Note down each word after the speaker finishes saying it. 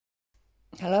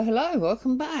Hello, hello,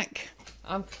 welcome back.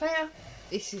 I'm Claire,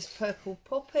 this is Purple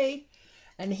Poppy,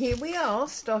 and here we are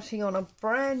starting on a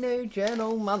brand new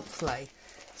journal monthly.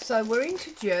 So we're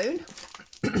into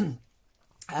June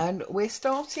and we're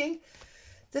starting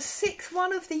the 6th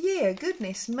one of the year,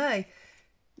 goodness me.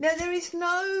 Now there is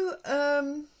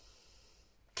no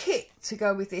kit to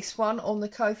go with this one on the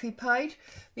Kofi page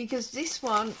because this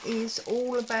one is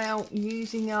all about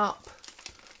using up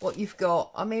what you've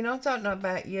got. I mean, I don't know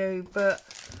about you, but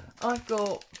I've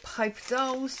got paper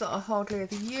dolls that I hardly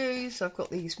ever use. I've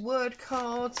got these word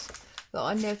cards that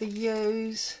I never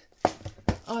use.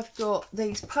 I've got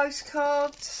these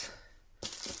postcards.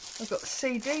 I've got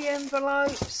CD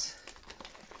envelopes.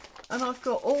 And I've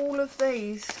got all of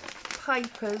these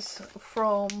papers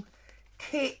from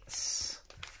kits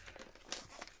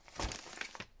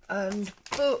and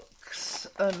books,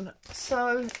 and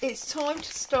so it's time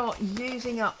to start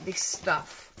using up this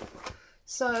stuff.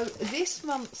 So this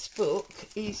month's book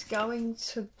is going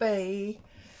to be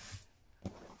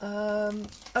a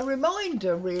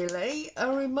reminder, really,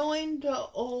 a reminder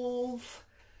of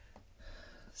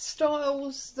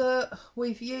styles that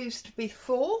we've used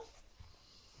before,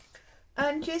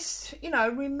 and just, you know,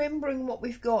 remembering what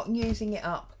we've got and using it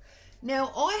up.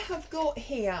 Now I have got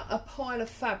here a pile of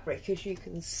fabric, as you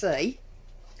can see,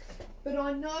 but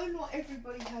I know not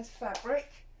everybody has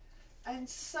fabric, and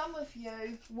some of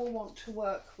you will want to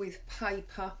work with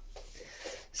paper.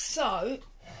 So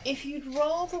if you'd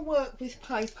rather work with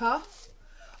paper,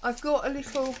 I've got a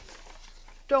little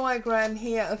diagram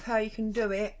here of how you can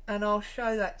do it, and I'll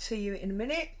show that to you in a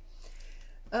minute.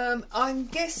 I'm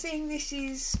guessing this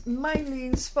is mainly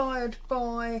inspired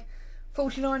by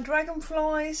 49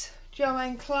 Dragonflies,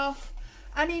 Joanne Clough,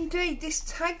 and indeed this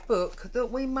tag book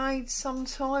that we made some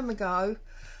time ago.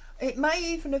 It may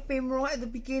even have been right at the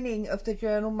beginning of the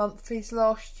journal monthlies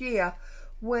last year,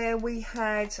 where we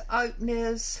had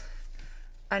openers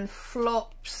and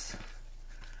flops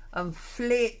and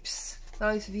flips.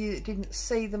 Those of you that didn't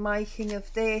see the making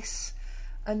of this,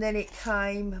 and then it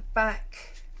came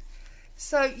back.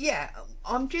 So yeah,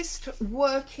 I'm just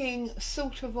working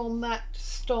sort of on that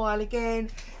style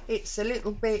again. It's a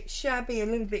little bit shabby, a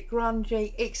little bit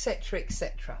grungy, etc,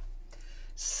 etc.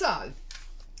 So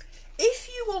if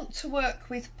you want to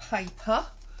work with paper,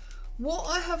 what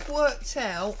I have worked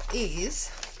out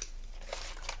is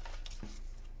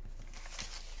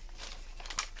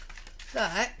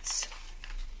that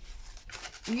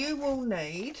you will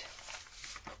need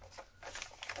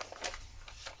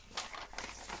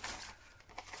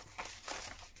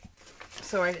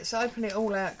sorry, let's open it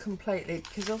all out completely,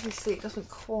 because obviously it doesn't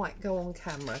quite go on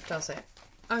camera, does it?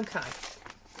 Okay,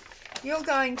 you're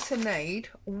going to need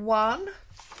 1,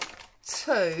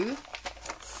 2,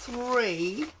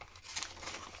 3,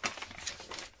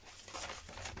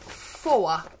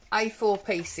 4 A4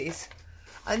 pieces.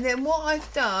 And then what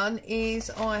I've done is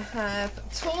I have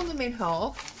torn them in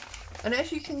half, and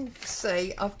as you can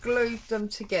see, I've glued them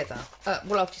together.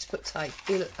 Well, I've just put tape,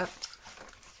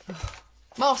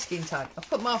 masking tape. I've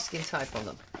put masking tape on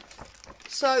them.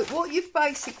 So what you've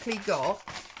basically got,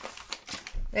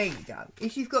 there you go,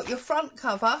 is you've got your front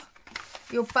cover,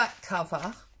 your back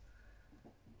cover,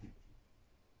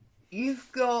 you've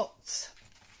got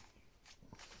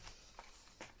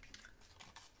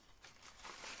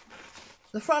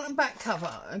the front and back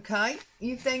cover, okay?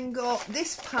 You've then got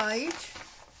this page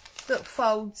that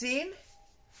folds in,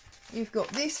 you've got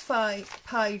this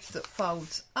page that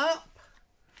folds up,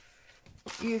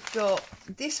 you've got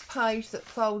this page that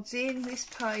folds in, this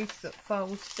page that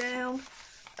folds down,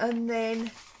 and then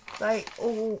they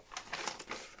all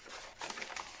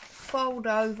fold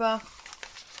over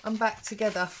and back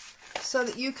together so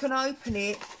that you can open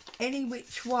it any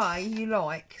which way you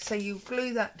like. So you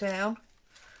glue that down,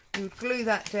 you would glue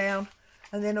that down,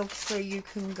 and then obviously you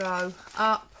can go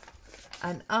up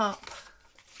and up,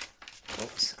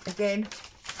 oops, again,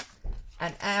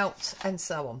 and out, and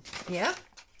so on. Yeah,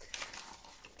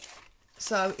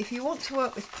 so if you want to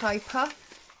work with paper,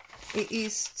 it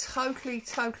is totally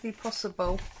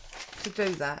possible to do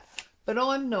that, but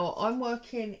I'm not. I'm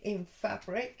working in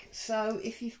fabric. So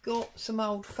if you've got some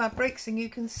old fabrics, and you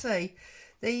can see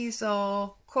these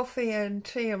are coffee and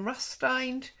tea and rust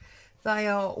stained. They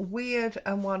are weird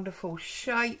and wonderful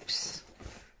shapes.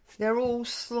 They're all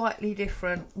slightly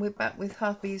different. We're back with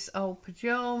hubby's old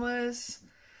pyjamas.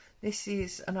 This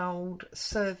is an old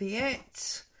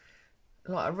serviette,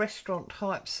 like a restaurant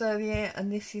type serviette,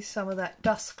 and this is some of that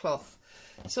dust cloth.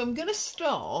 So I'm going to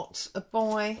start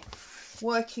by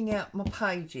working out my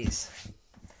pages.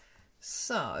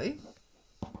 So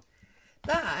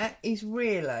that is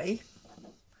really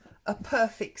a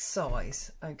perfect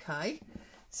size. Okay,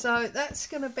 so that's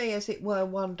going to be, as it were,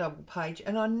 one double page,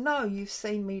 and I know you've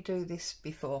seen me do this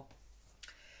before.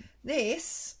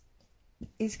 This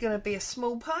is going to be a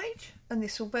small page, and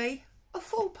this will be a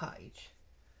full page.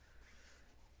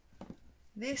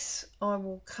 This I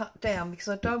will cut down because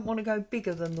I don't want to go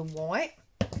bigger than the white,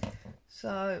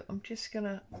 so I'm just going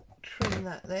to trim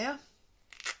that there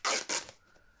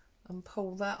and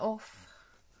pull that off.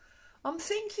 I'm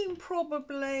thinking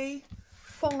probably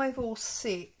 5 or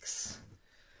 6.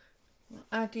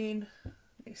 Add in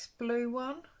this blue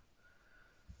one.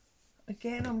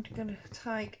 Again, I'm going to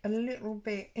take a little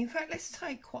bit. In fact, let's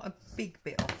take quite a big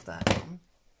bit off that one.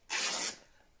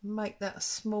 Make that a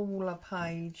smaller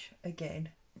page again.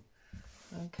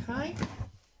 Okay.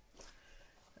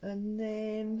 And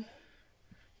then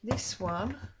this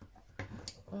one,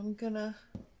 I'm going to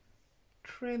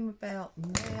trim about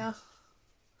there.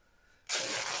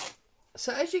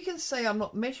 So as you can see, I'm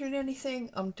not measuring anything.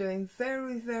 I'm doing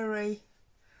very, very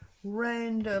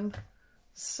random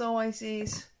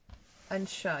sizes and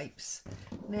shapes.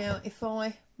 Now, if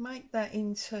I make that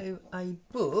into a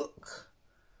book,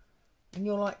 and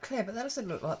you're like, Claire, but that doesn't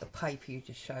look like the paper you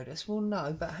just showed us. Well,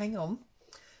 no, but hang on.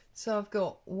 So I've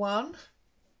got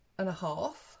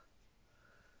 1.5.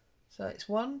 So it's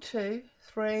 1, 2,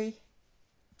 3,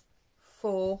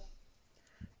 4.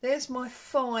 There's my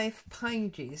 5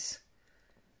 pages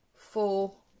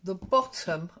for the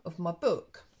bottom of my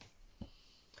book.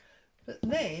 But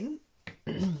then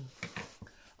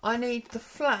I need the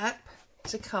flap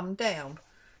to come down.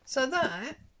 So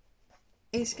that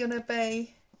is going to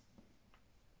be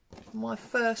my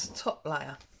first top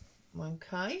layer.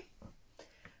 Okay.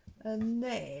 And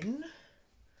then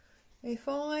if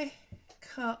I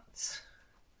cut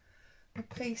a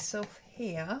piece off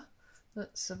here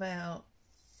that's about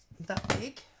that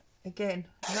big, again,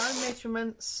 no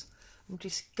measurements, I'm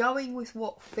just going with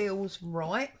what feels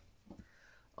right.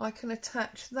 I can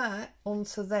attach that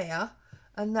onto there,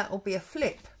 and that will be a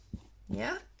flip.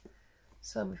 Yeah,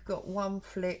 so we've got one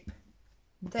flip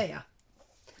there.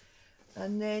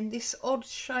 And then this odd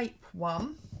shape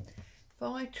one, if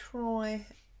I try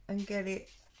and get it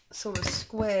sort of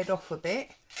squared off a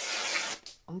bit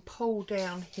and pull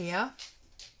down here,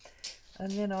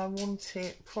 and then I want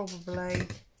it probably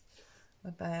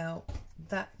about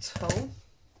that tall.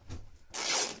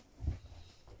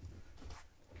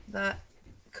 That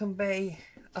can be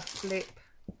a flip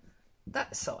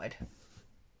that side.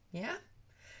 Yeah.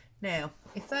 Now,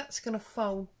 if that's going to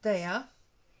fold there,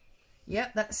 yeah,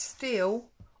 that's still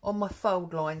on my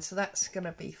fold line, so that's going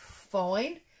to be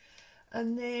fine.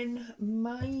 And then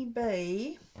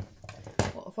maybe,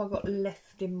 what have I got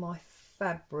left in my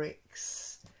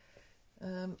fabrics?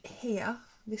 Here,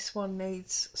 this one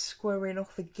needs squaring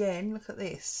off again. Look at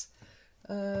this.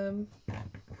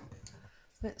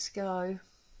 Let's go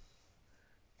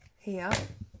here.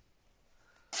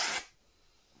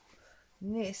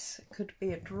 And this could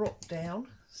be a drop down,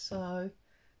 so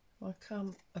I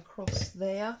come across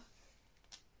there.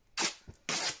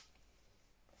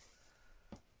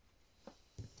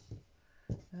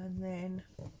 And then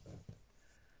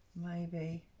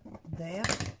maybe there,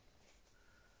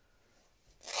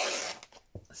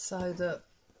 so that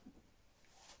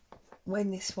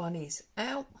when this one is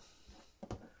out,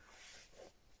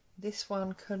 this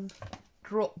one can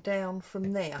drop down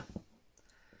from there.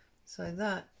 So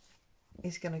that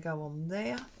is going to go on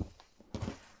there.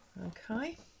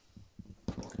 Okay.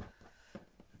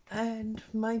 And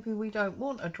maybe we don't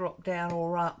want a drop down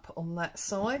or up on that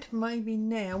side. Maybe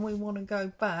now we want to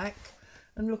go back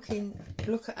and look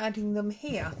at adding them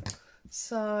here.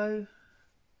 So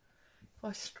if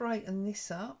I straighten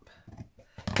this up,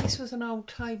 this was an old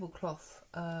tablecloth,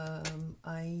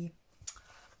 a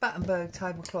Battenberg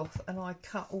tablecloth, and I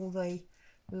cut all the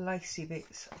lacy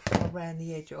bits from around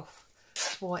the edge off.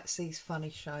 That's why it's these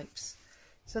funny shapes.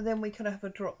 So then we could have a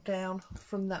drop down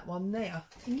from that one there.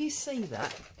 Can you see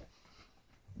that?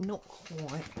 Not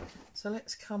quite. So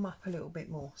let's come up a little bit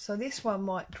more. So this one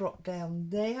might drop down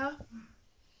there.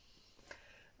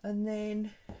 And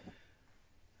then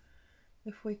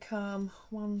if we come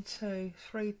 1, 2,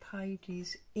 3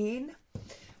 pages in,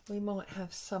 we might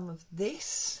have some of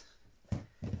this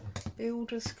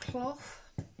builder's cloth.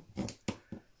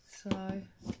 So I'm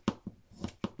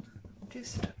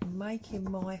just making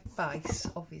my base,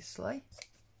 obviously.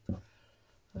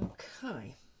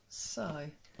 Okay, so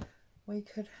we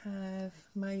could have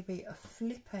maybe a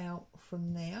flip out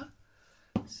from there.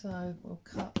 So we'll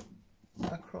cut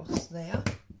across there.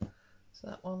 So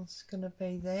that one's going to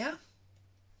be there.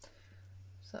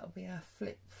 So that'll be our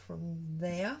flip from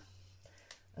there.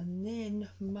 and then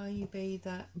maybe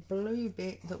that blue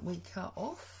bit that we cut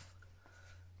off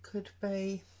could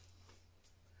be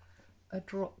a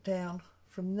drop down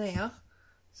from there.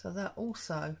 So that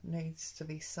also needs to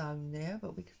be sewn there,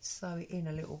 but we could sew it in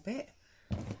a little bit.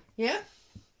 Yeah.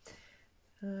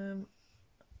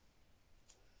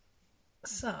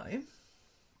 So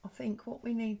I think what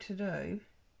we need to do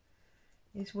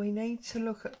is we need to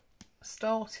look at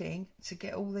starting to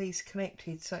get all these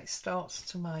connected so it starts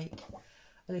to make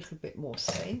a little bit more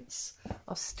sense.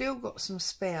 I've still got some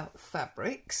spare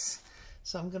fabrics,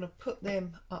 so I'm going to put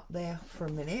them up there for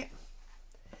a minute.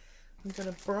 I'm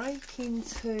going to break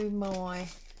into my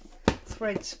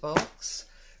threads box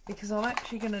because I'm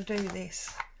actually going to do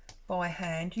this by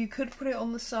hand. You could put it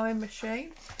on the sewing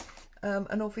machine,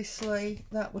 and obviously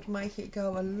that would make it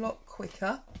go a lot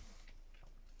quicker.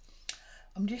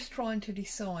 I'm just trying to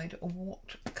decide on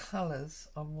what colours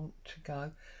I want to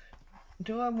go.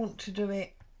 Do I want to do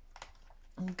it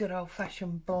in good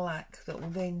old-fashioned black that will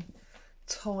then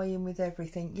tie in with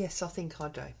everything? Yes, I think I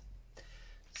do.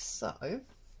 So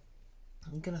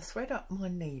I'm going to thread up my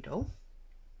needle,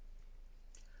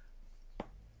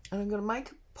 and I'm going to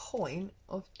make a point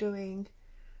of doing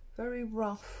very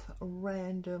rough,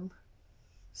 random,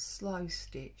 slow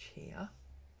stitch here.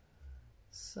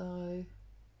 So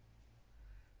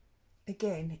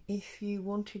again, if you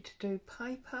wanted to do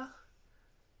paper,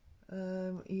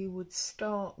 you would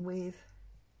start with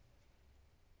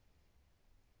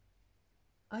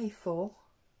A4,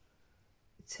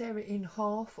 tear it in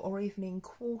half or even in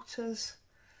quarters,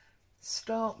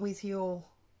 start with your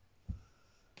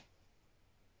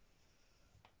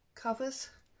covers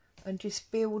and just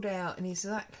build out in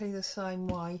exactly the same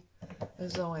way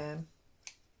as I am.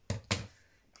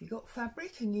 If you've got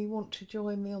fabric and you want to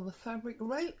join me on the fabric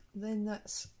route, then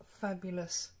that's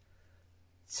fabulous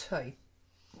too.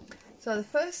 So the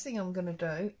first thing I'm going to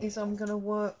do is I'm going to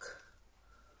work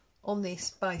on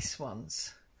these base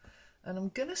ones, and I'm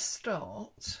going to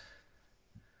start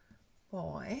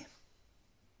by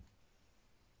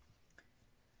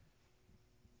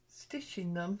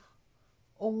stitching them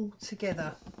all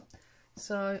together.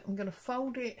 So I'm going to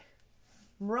fold it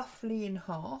roughly in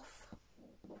half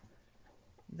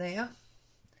there,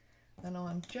 and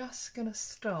I'm just going to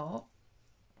start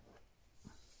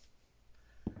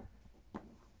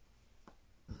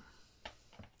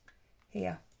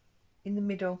here in the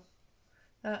middle.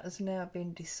 That has now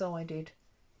been decided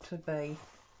to be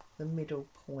the middle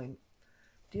point.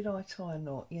 Did I tie a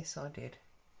knot? Yes, I did.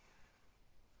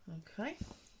 Okay,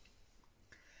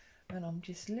 and I'm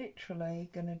just literally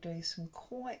going to do some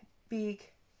quite big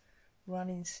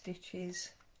running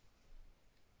stitches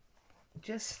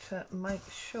just to make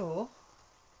sure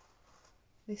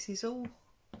this is all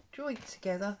joined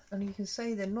together, and you can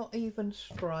see they're not even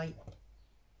straight.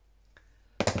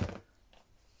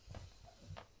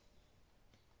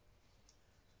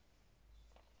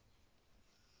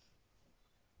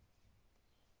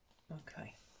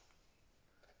 Okay,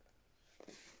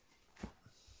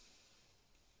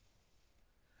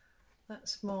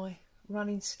 that's my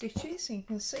running stitches, and you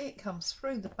can see it comes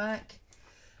through the back.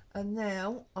 And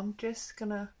now I'm just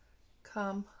gonna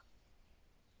come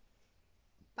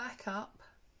back up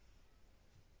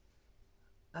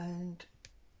and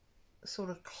sort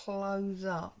of close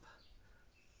up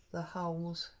the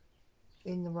holes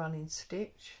in the running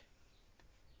stitch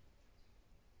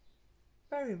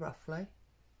very roughly,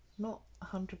 not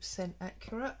 100%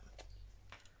 accurate.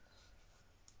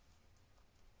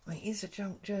 It is a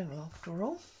junk journal after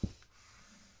all.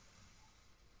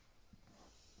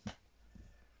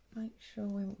 Make sure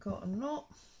we haven't got a knot.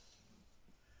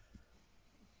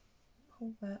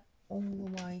 Pull that all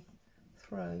the way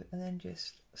through and then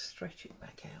just stretch it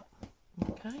back out.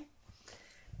 Okay,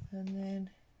 and then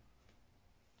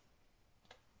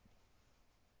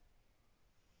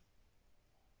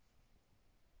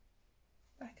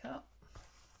back up.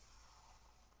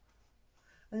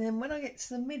 And then when I get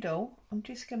to the middle, I'm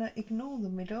just going to ignore the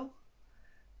middle,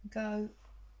 go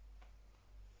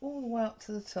all the way up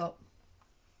to the top.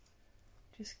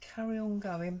 Just carry on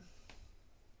going.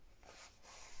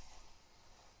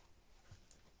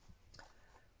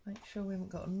 Make sure we haven't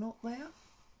got a knot there.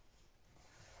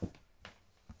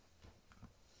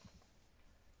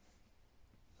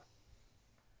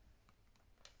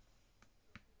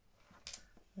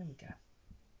 There we go.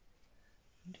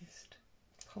 And just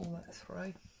pull that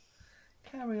through.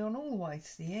 Carry on all the way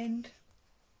to the end.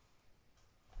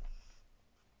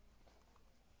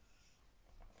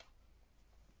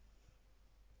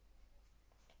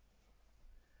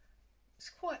 It's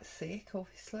quite thick,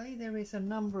 obviously. There is a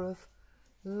number of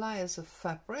layers of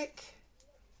fabric,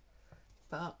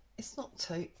 but it's not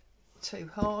too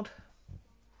hard,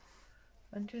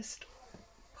 and just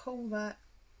pull that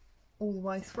all the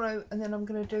way through, and then I'm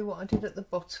going to do what I did at the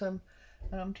bottom,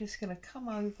 and I'm just going to come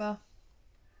over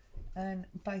and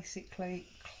basically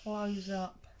close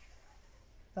up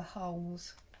the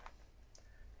holes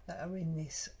that are in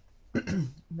this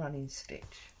running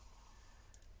stitch.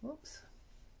 Whoops.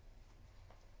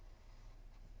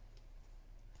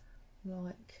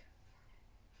 Like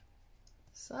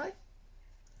so.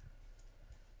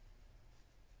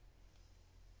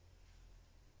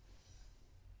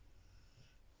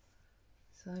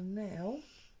 So now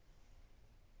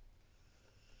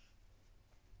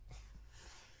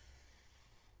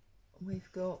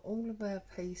we've got all of our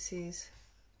pieces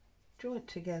joined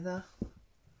together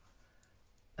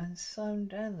and sewn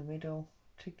down the middle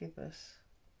to give us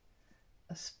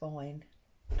a spine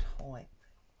type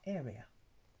area.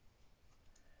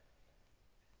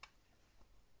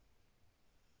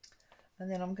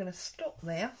 And then I'm going to stop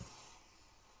there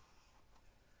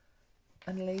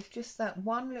and leave just that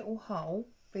one little hole,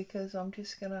 because I'm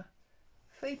just going to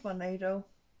feed my needle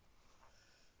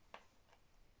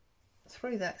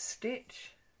through that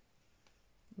stitch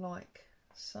like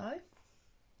so.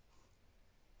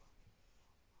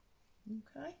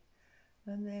 Okay,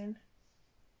 and then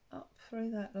up through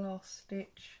that last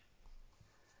stitch,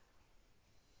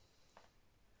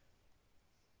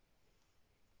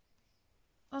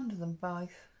 under them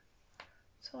both,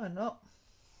 tie a knot,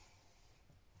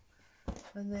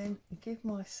 and then give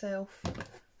myself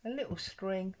a little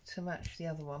string to match the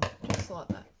other one, just like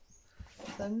that.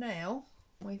 So now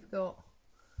we've got,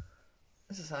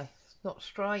 as I say, it's not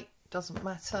straight, doesn't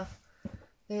matter.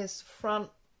 There's the front,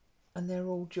 and they're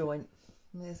all joint.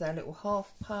 And there's our little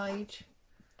half page.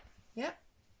 Yep,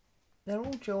 they're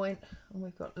all joint, and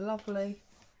we've got lovely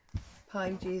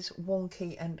pages,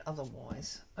 wonky and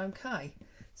otherwise. Okay,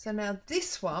 so now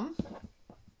this one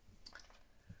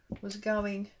was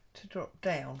going to drop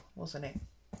down, wasn't it?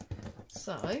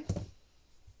 So,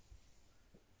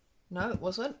 no, it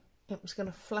wasn't. It was going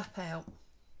to flap out.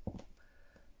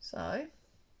 So,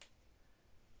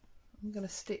 I'm going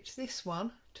to stitch this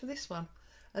one to this one.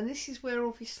 And this is where,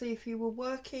 obviously, if you were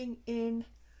working in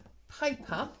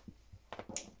paper,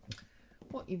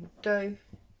 what you would do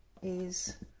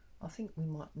is, I think we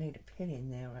might need a pin in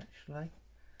there actually.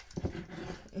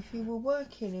 If you were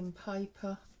working in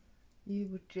paper, you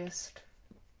would just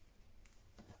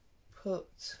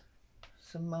put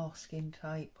some masking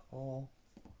tape or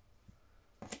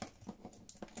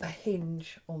a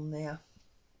hinge on there.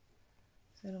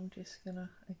 So I'm just gonna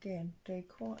again do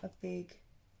quite a big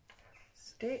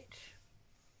stitch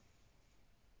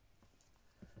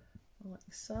like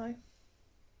so.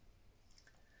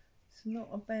 It's not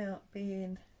about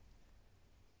being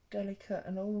delicate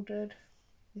and ordered.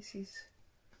 This is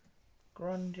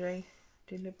grungy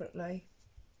deliberately.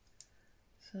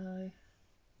 So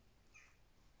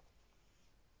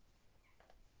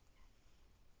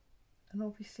and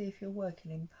obviously if you're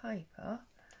working in paper,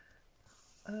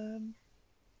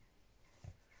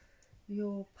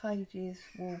 your pages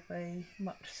will be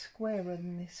much squarer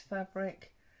than this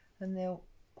fabric, and they'll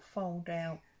fold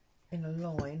out in a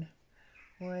line,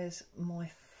 whereas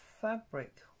my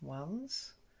fabric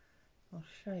ones, I'll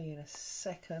show you in a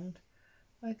second,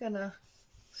 are gonna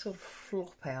sort of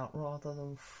flop out rather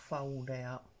than fold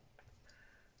out.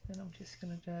 Then I'm just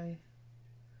gonna do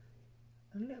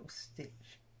a little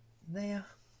stitch there,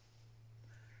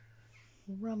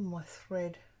 run my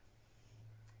thread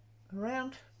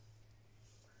around,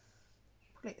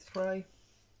 pull it through,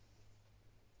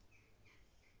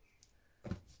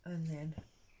 and then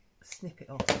snip it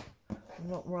off. I'm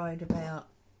not worried about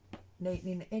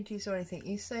neatening the edges or anything.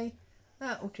 You see,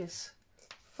 that will just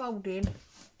fold in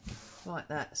like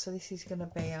that. So this is going to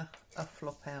be a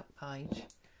flop out page.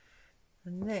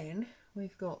 And then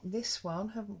we've got this one,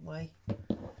 haven't we,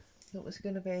 that was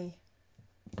going to be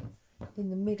in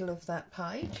the middle of that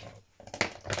page,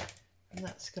 and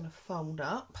that's going to fold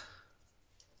up.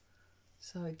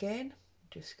 So again,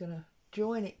 I'm just going to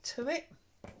join it to it.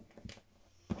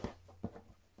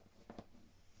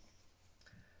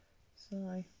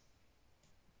 So,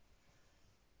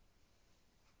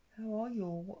 how are you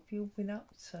all? What have you all been up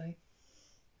to?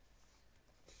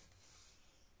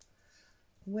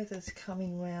 Weather's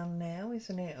coming round now,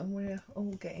 isn't it? And we're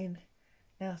all getting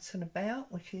out and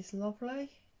about, which is lovely.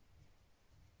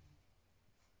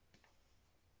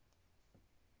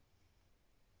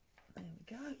 There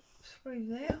we go, through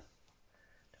there.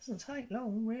 Doesn't take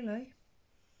long, really.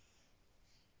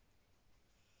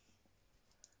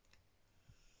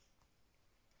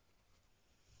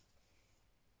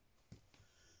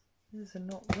 There's a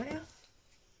knot there.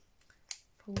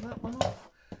 pull that one off,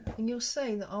 and you'll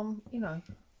see that I'm, you know,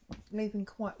 leaving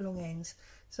quite long ends.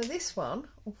 So this one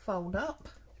will fold up,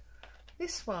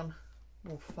 this one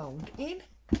will fold in,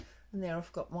 and there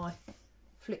I've got my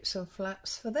flips and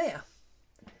flaps for there.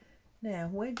 Now,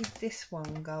 where did this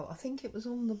one go? I think it was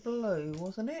on the blue,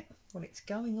 wasn't it? Well, it's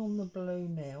going on the blue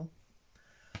now.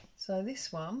 So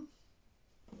this one,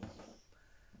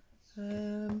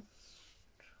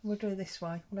 we'll do this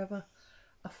way. We'll have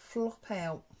a flop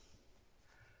out.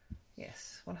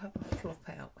 Yes, we'll have a flop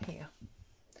out here.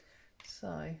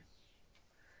 So,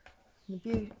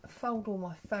 fold all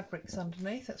my fabrics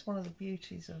underneath. That's one of the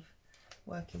beauties of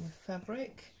working with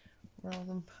fabric rather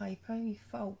than paper. You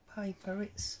fold paper,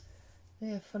 it's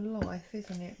there for life,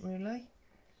 isn't it, really?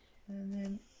 And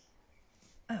then,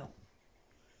 ow,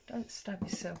 don't stab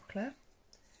yourself, Claire.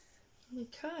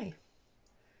 Okay.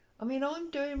 I mean, I'm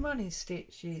doing running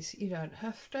stitches. You don't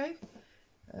have to.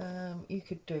 You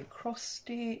could do cross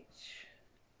stitch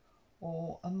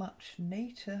or a much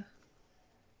neater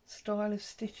style of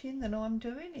stitching than I'm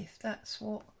doing, if that's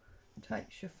what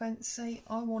takes your fancy.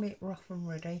 I want it rough and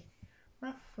ready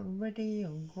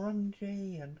and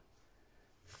grungy and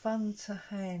fun to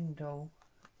handle.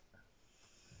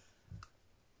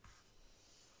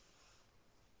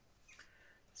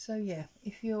 So yeah,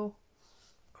 if you're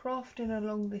crafting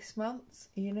along this month,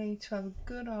 you need to have a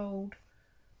good old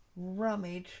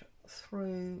rummage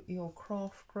through your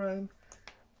craft room,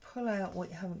 pull out what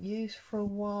you haven't used for a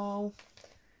while,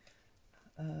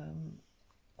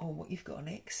 or what you've got an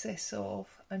excess of,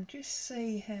 and just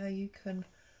see how you can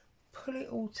pull it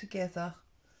all together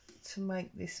to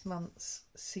make this month's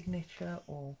signature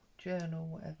or journal,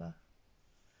 whatever.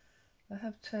 They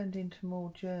have turned into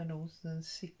more journals than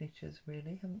signatures,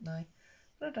 really, haven't they?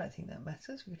 But I don't think that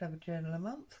matters. We could have a journal a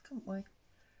month, couldn't we?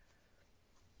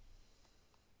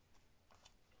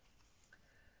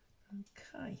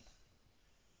 Okay.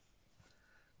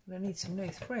 We're going to need some new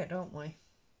thread, aren't we?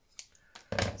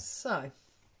 So,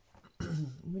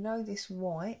 we know this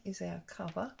white is our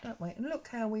cover, don't we? And look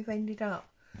how we've ended up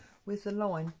with the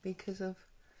line because of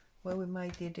where we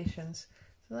made the additions.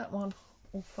 So that one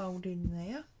will fold in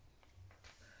there.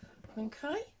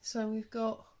 Okay, so we've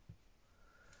got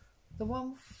the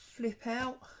one flip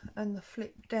out and the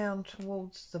flip down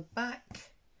towards the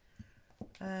back,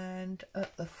 and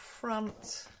at the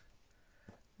front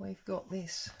we've got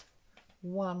this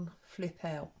one flip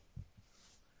out.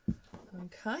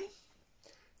 Okay,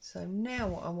 so now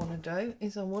what I want to do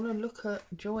is I want to look at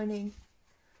joining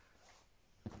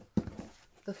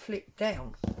the flip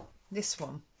down, this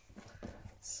one.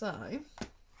 So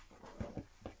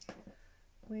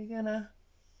we're gonna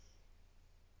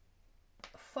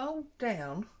fold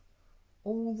down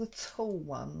all the tall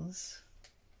ones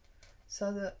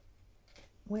so that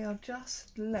we are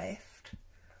just left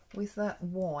with that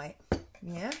white.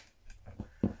 Yeah,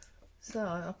 so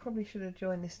I probably should have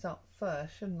joined this up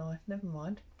first, shouldn't I? Never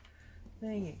mind,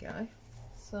 there you go.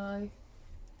 So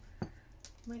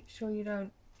make sure you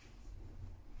don't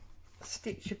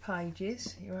stitch your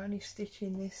pages. You're only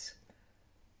stitching this,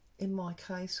 in my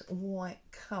case, white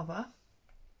cover.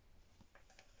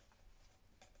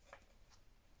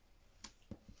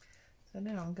 So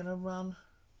now I'm going to run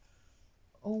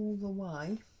all the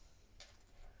way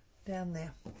down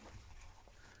there.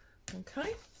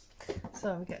 Okay,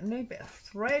 so we get a new bit of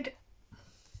thread.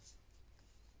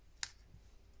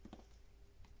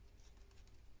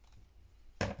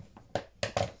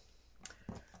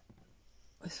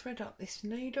 I thread up this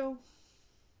needle.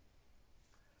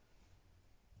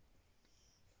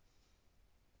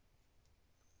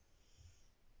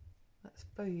 That's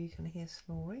Boo, you can hear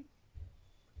snoring.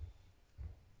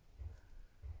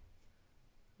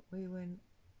 We went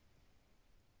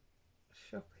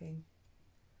shopping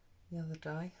the other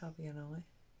day, hubby and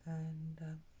I, and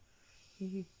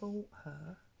he bought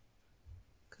her,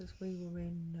 because we were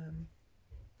in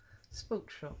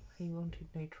sports shop, he wanted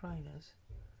new trainers,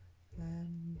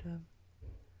 and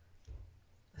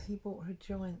he bought her a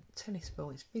giant tennis ball.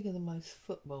 It's bigger than most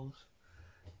footballs,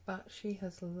 but she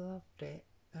has loved it,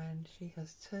 and she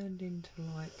has turned into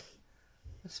like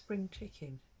a spring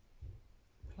chicken,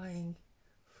 playing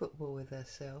football with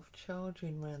herself,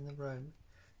 charging around the room.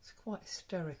 It's quite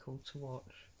hysterical to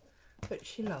watch, but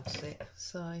she loves it,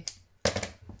 so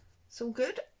it's all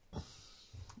good.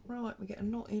 Right, we get a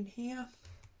knot in here.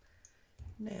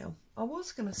 Now, I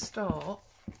was going to start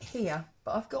here,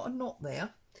 but I've got a knot there,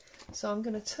 so I'm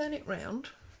going to turn it round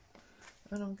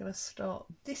and I'm going to start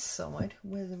this side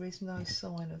where there is no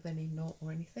sign of any knot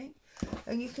or anything.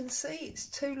 And you can see it's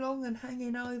too long and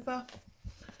hanging over.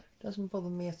 Doesn't bother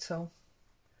me at all.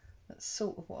 That's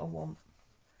sort of what I want.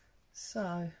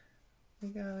 So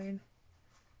we're going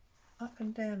up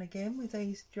and down again with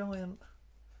these giant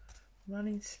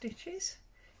running stitches.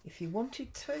 If you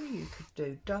wanted to, you could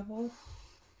do double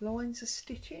lines of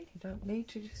stitching. You don't need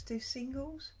to just do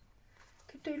singles. You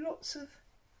could do lots of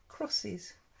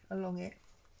crosses along it,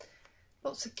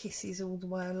 lots of kisses all the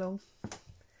way along,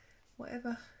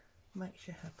 whatever makes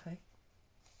you happy.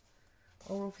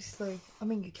 Or obviously, I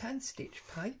mean, you can stitch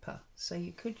paper, so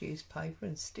you could use paper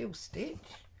and still stitch.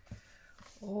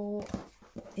 Or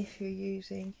if you're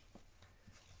using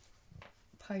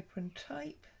paper and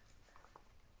tape,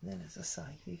 then as I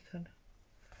say, you can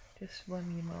just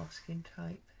run your masking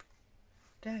tape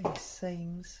down your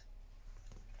seams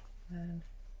and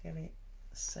get it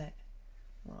set.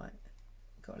 Right,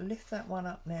 got to lift that one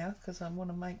up now because I want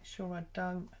to make sure I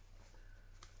don't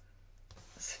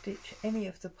stitch any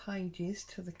of the pages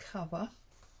to the cover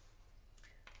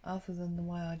other than the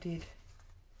way I did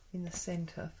in the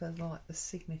centre for like the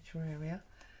signature area.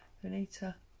 I need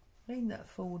to lean that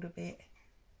forward a bit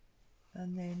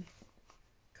and then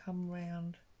come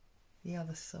round the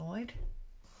other side.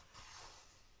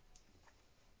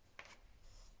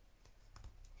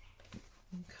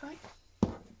 Okay,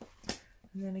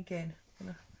 and then again I'm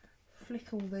going to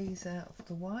flick all these out of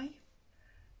the way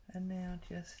and now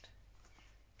just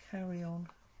carry on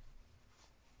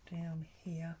down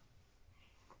here.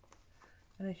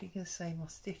 And as you can see, my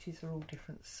stitches are all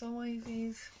different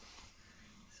sizes.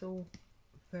 It's all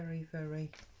very,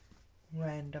 very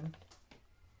random.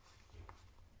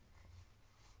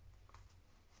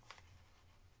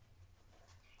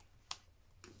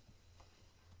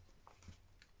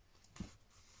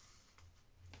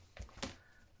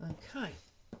 Okay,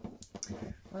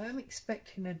 I am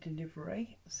expecting a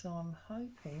delivery, so I'm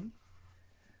hoping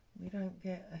we don't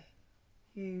get a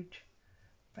huge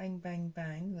bang bang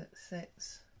bang that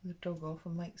sets the dog off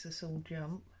and makes us all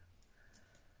jump.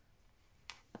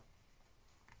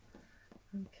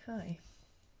 Okay.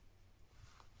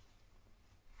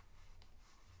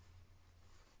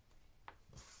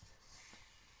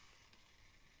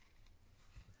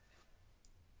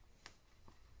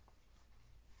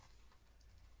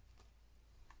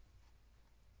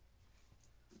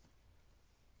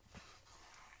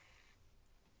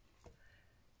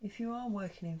 If you are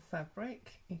working in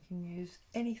fabric, you can use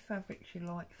any fabrics you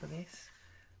like for this.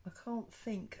 I can't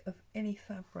think of any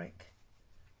fabric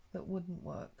that wouldn't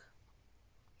work.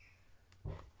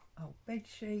 Old bed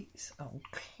sheets, old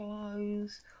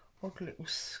clothes, odd little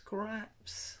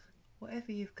scraps,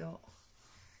 whatever you've got.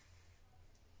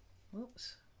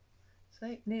 Whoops.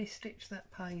 See, nearly stitched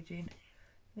that page in.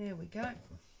 There we go.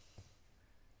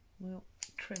 We'll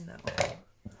trim that off.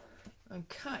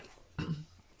 Okay.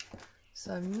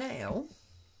 So now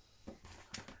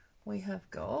we have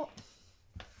got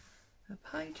our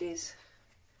pages,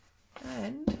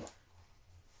 and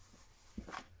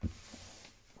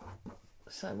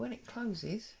so when it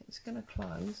closes, it's going to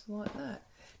close like that.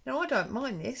 Now I don't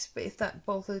mind this, but if that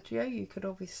bothered you, you could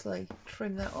obviously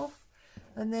trim that off,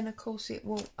 and then of course it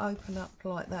will open up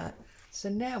like that. So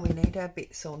now we need our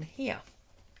bits on here.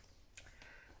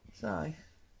 So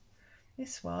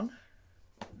this one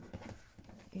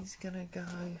is going to go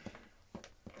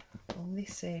on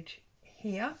this edge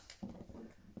here,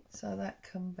 so that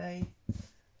can be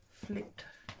flipped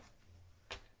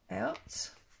out.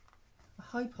 I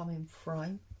hope I'm in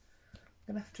frame. I'm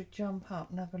going to have to jump up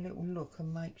and have a little look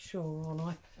and make sure, aren't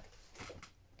I?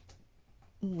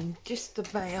 Just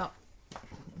about. I'll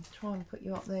try and put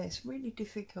you up there. It's really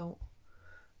difficult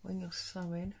when you're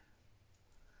sewing.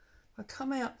 If I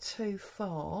come out too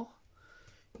far,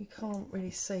 you can't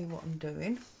really see what I'm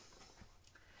doing.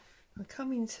 I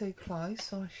come in too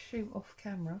close, I shoot off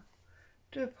camera.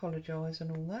 Do apologise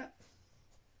and all that,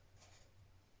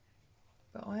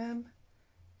 but I am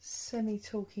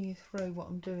semi-talking you through what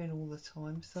I'm doing all the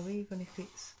time, so even if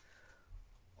it's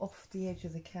off the edge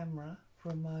of the camera for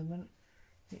a moment,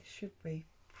 it should be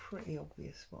pretty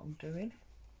obvious what I'm doing.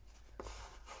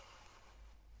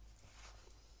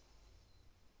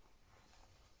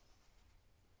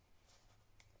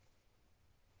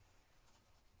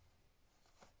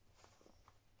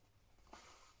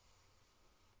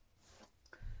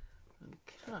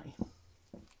 Okay,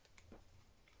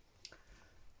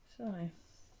 so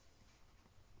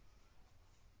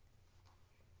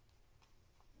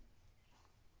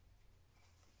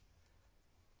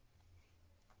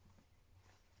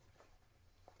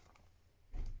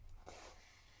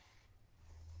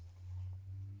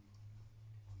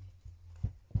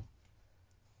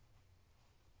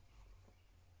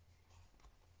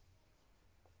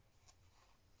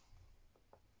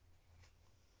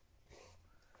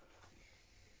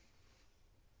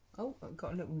oh, I've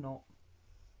got a little knot.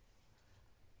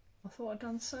 I thought I'd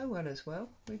done so well as well.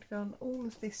 We'd done all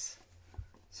of this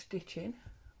stitching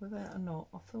without a knot.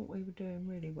 I thought we were doing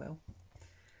really well.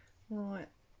 Right,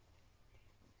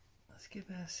 let's give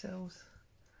ourselves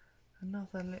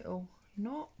another little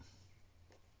knot.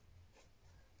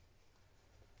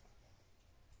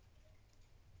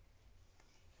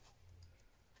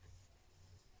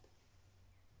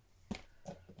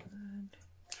 And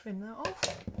trim that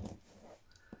off.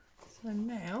 So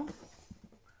now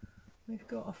we've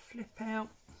got a flip out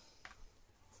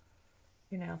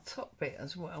in our top bit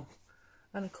as well.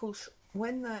 And of course,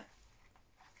 when that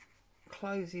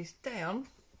closes down,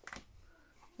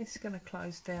 it's going to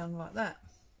close down like that.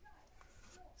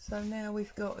 So now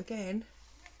we've got again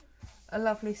a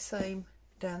lovely seam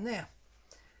down there.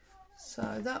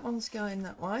 So that one's going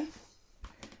that way.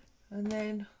 And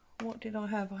then what did I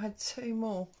have? I had two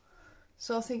more.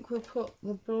 So I think we'll put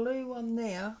the blue one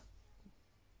there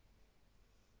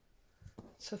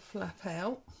to flap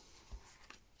out.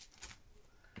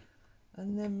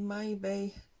 And then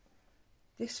maybe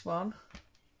this one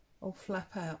will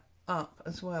flap out up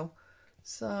as well.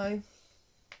 So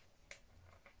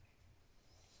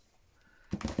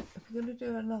if we're going to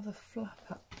do another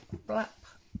flap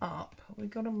up, we've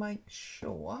got to make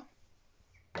sure,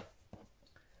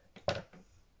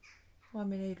 find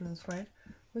my needle and thread,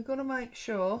 we've got to make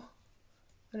sure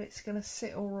that it's going to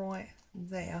sit all right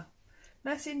there.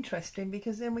 That's interesting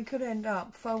because then we could end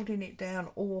up folding it down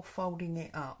or folding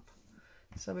it up.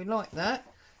 So we like that.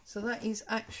 So that is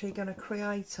actually going to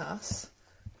create us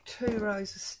 2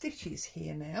 rows of stitches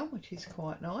here now, which is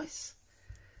quite nice.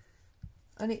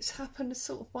 And it's happened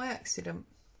sort of by accident.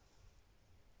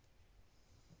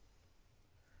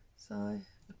 So I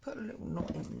put a little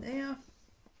knot in there,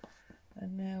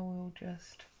 and now we'll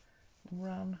just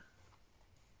run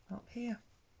up here.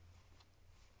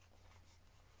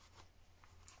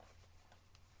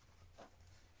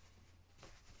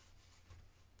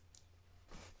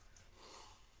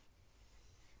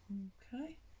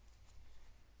 Okay.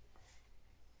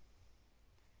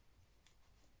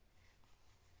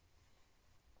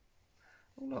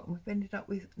 Oh look, we've ended up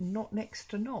with knot next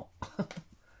to knot.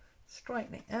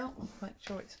 Straighten it out, make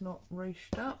sure it's not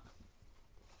ruched up.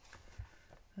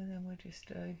 And then we'll just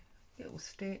do little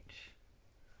stitch,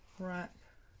 wrap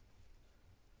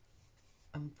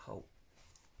and pull.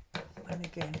 And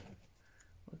again,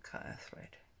 we'll cut our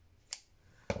thread.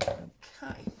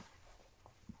 Okay.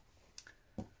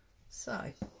 So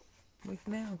we've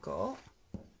now got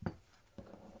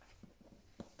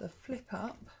the flip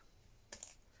up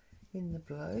in the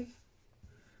blue.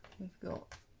 We've got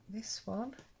this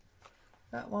one.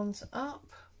 That one's up,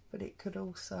 but it could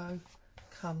also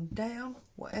come down,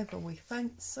 whatever we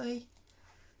fancy.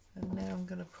 And now I'm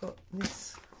going to put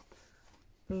this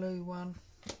blue one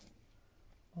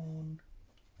on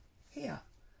here.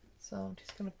 So I'm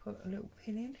just going to put a little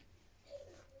pin in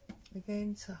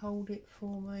again to hold it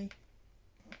for me.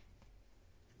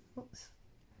 Oops.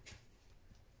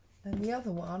 And the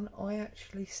other one I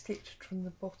actually stitched from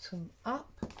the bottom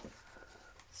up.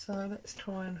 So let's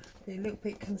try and be a little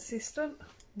bit consistent.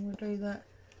 We'll do that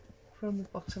from the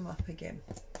bottom up again.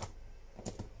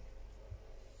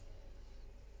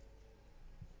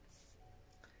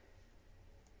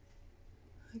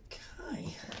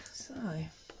 Okay, so I'm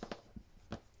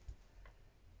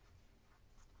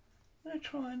going to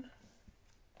try and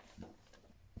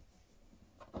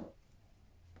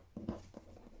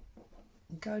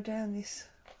go down this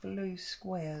blue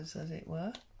squares, as it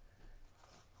were.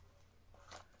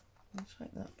 I'll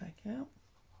take that back out.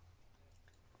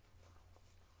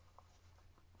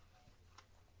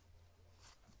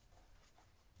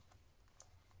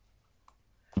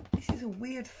 This is a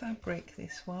weird fabric,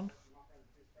 this one,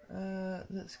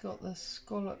 that's got the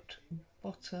scalloped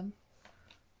bottom.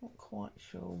 Not quite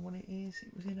sure what it is.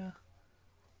 It was in a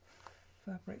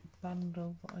fabric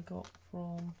bundle that I got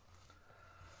from,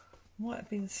 might have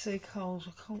been Sue Coles,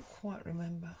 I can't quite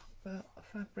remember, but a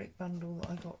fabric bundle that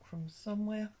I got from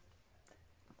somewhere.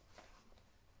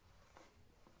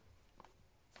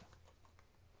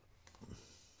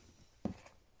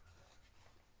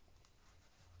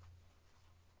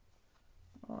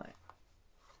 Right,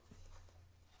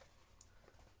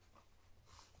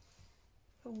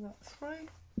 pull that through,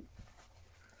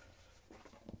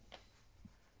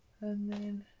 and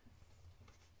then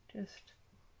just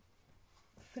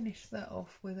finish that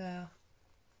off with our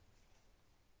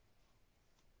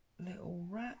little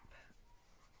wrap.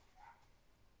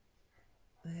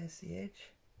 There's the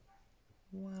edge.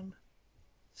 1,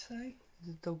 2.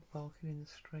 There's a dog barking in the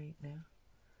street now.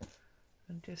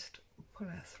 And just pull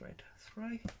our thread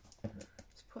through.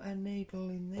 Let's put our needle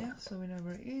in there so we know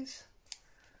where it is.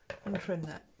 and trim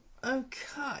that.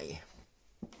 Okay,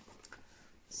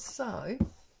 so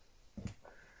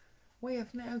we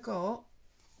have now got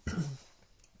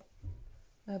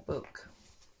our book,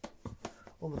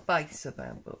 or the base of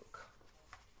our book,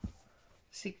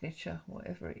 signature,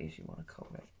 whatever it is you want to call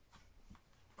it.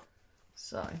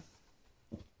 So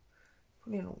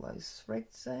pulling all those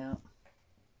threads out.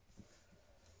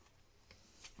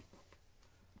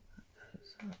 That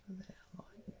goes over there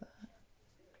like that,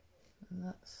 and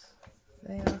that's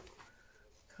there,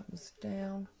 comes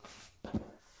down,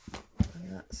 and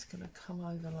that's going to come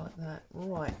over like that.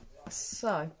 Right,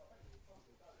 so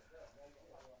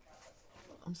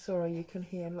I'm sorry, you can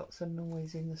hear lots of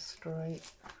noise in the street.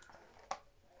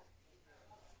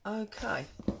 Okay,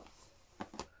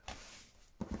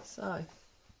 so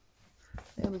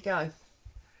there we go.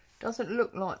 Doesn't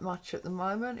look like much at the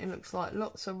moment. It looks like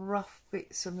lots of rough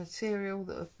bits of material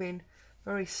that have been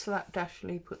very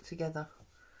slapdashly put together.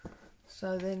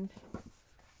 So then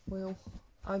we'll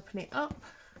open it up.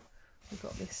 We've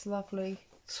got this lovely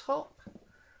top.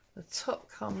 The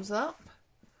top comes up,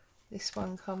 this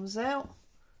one comes out,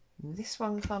 and this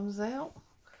one comes out,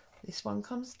 this one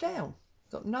comes down.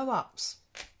 Got no ups.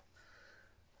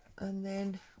 And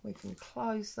then we can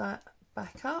close that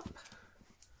back up,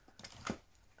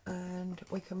 and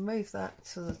we can move that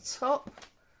to the top.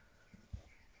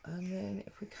 And then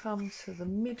if we come to the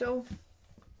middle,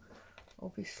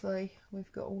 obviously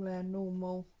we've got all our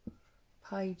normal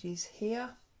pages here.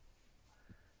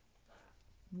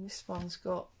 And this one's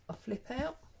got a flip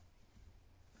out.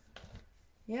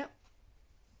 Yep.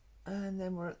 And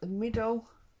then we're at the middle.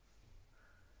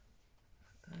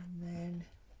 And then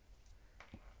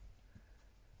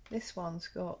this one's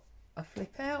got a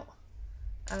flip out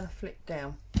and a flip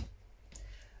down.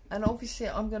 And obviously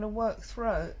I'm going to work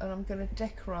through and I'm going to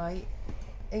decorate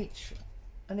each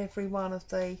and every one of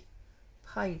the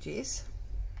pages,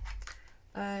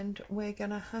 and we're going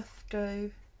to have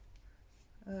to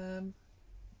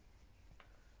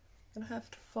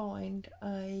find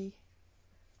a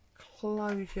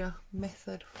closure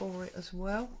method for it as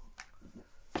well.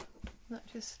 That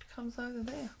just comes over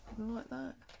there like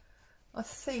that. I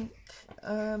think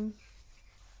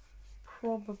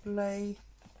probably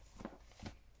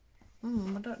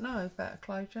I don't know about a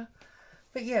closure,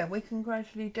 but yeah, we can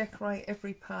gradually decorate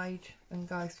every page and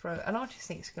go through, and I just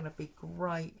think it's going to be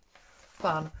great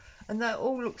fun. And that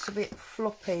all looks a bit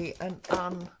floppy and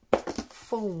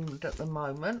unformed at the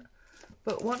moment,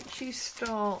 but once you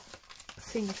start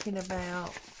thinking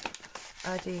about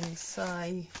adding,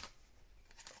 say,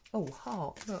 oh,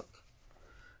 heart, look,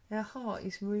 our heart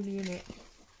is really in it.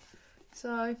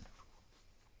 So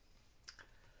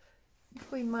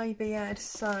if we maybe add,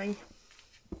 say,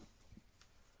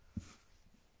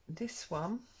 this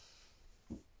one,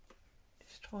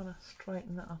 just trying to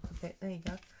straighten that up a bit, there you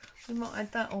go, we might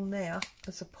add that on there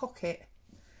as a pocket.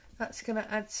 That's going to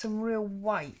add some real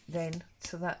weight then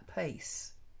to that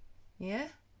piece, yeah.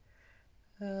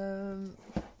 Or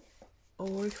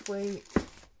if we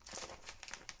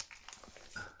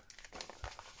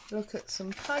look at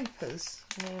some papers,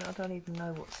 I mean, I don't even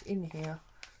know what's in here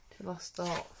till I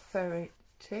start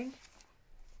ferreting,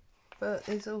 but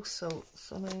there's all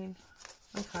sorts. I mean,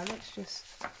 okay, let's just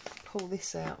pull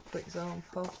this out, for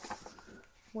example.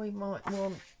 We might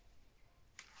want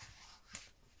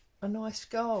a nice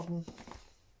garden.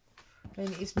 I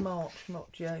mean, it is March,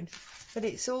 not June, but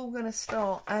it's all going to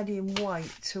start adding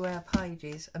weight to our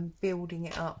pages and building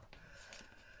it up.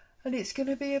 And it's going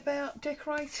to be about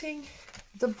decorating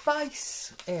the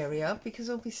base area, because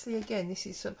obviously, again, this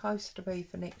is supposed to be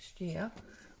for next year.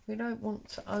 We don't want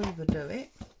to overdo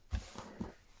it,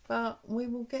 but we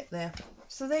will get there.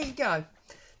 So there you go.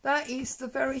 That is the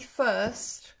very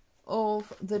first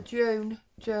of the June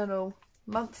Journal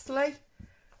Monthly.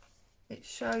 It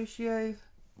shows you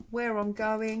where I'm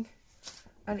going,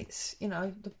 and it's, you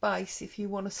know, the base if you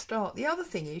want to start. The other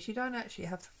thing is you don't actually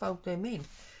have to fold them in.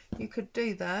 You could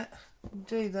do that,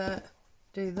 do that,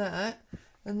 do that,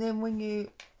 and then when you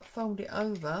fold it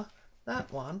over,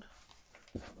 that one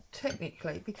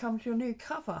technically becomes your new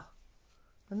cover,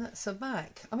 and that's the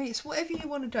back. I mean, it's whatever you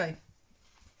want to do.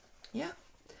 Yeah.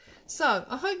 So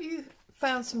I hope you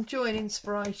found some joy and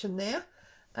inspiration there,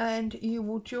 and you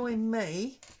will join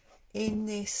me in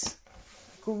this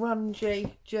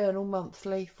grungy journal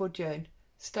monthly for June.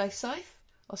 Stay safe.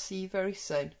 I'll see you very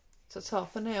soon. Ta-ta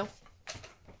for now.